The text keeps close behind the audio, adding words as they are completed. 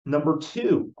Number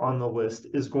two on the list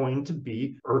is going to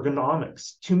be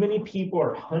ergonomics. Too many people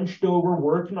are hunched over,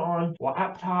 working on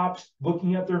laptops,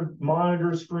 looking at their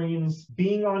monitor screens,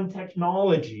 being on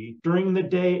technology during the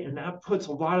day, and that puts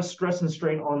a lot of stress and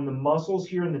strain on the muscles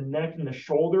here in the neck and the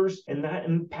shoulders, and that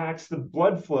impacts the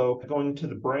blood flow going to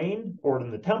the brain or in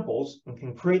the temples and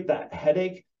can create that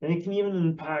headache. And it can even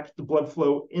impact the blood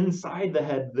flow inside the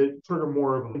head that trigger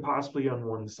more of them, possibly on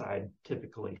one side,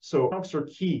 typically. So ergonomics are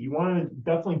key. You want to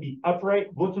definitely be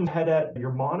upright, looking ahead at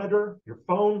your monitor, your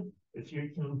phone. If you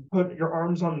can put your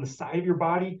arms on the side of your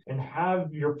body and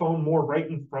have your phone more right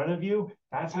in front of you,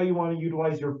 that's how you want to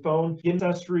utilize your phone. Get an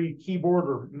accessory keyboard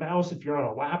or mouse if you're on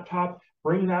a laptop.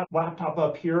 Bring that laptop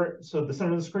up here. So the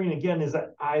center of the screen, again, is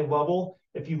at eye level.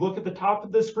 If you look at the top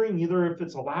of the screen, either if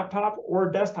it's a laptop or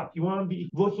a desktop, you want to be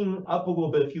looking up a little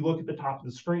bit if you look at the top of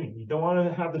the screen. You don't want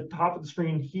to have the top of the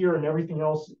screen here and everything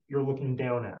else you're looking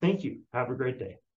down at. Thank you. Have a great day.